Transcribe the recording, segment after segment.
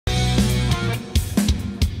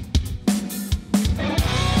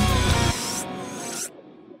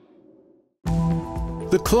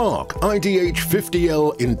The Clarke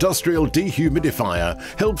IDH50L industrial dehumidifier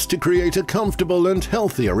helps to create a comfortable and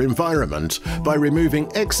healthier environment by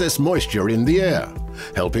removing excess moisture in the air,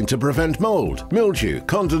 helping to prevent mold, mildew,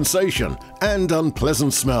 condensation, and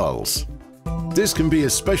unpleasant smells. This can be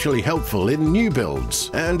especially helpful in new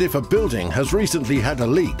builds and if a building has recently had a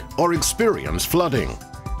leak or experienced flooding.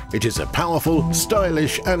 It is a powerful,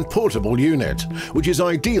 stylish, and portable unit, which is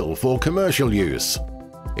ideal for commercial use.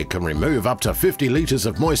 It can remove up to 50 litres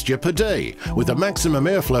of moisture per day with a maximum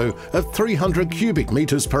airflow of 300 cubic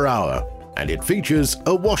metres per hour, and it features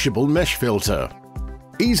a washable mesh filter.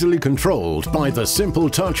 Easily controlled by the simple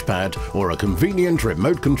touchpad or a convenient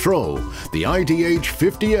remote control, the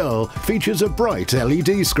IDH50L features a bright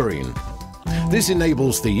LED screen. This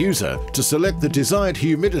enables the user to select the desired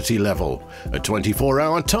humidity level, a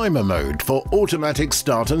 24-hour timer mode for automatic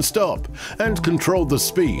start and stop, and control the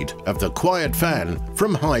speed of the quiet fan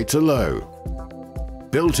from high to low.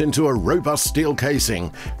 Built into a robust steel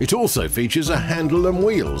casing, it also features a handle and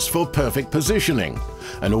wheels for perfect positioning,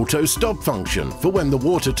 an auto stop function for when the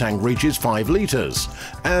water tank reaches 5 litres,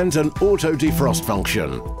 and an auto defrost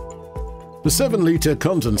function. The 7-litre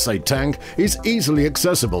condensate tank is easily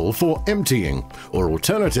accessible for emptying, or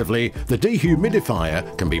alternatively, the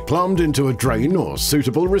dehumidifier can be plumbed into a drain or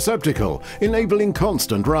suitable receptacle, enabling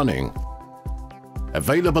constant running.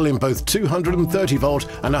 Available in both 230 volt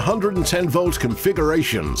and 110 volt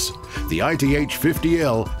configurations, the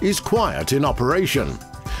IDH50L is quiet in operation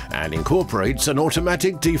and incorporates an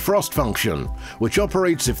automatic defrost function, which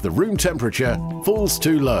operates if the room temperature falls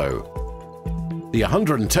too low. The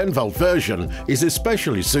 110 volt version is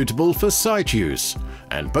especially suitable for site use,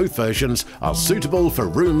 and both versions are suitable for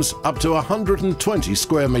rooms up to 120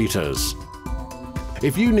 square meters.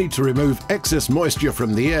 If you need to remove excess moisture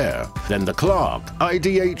from the air, then the Clarke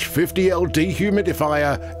IDH50L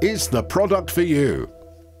dehumidifier is the product for you.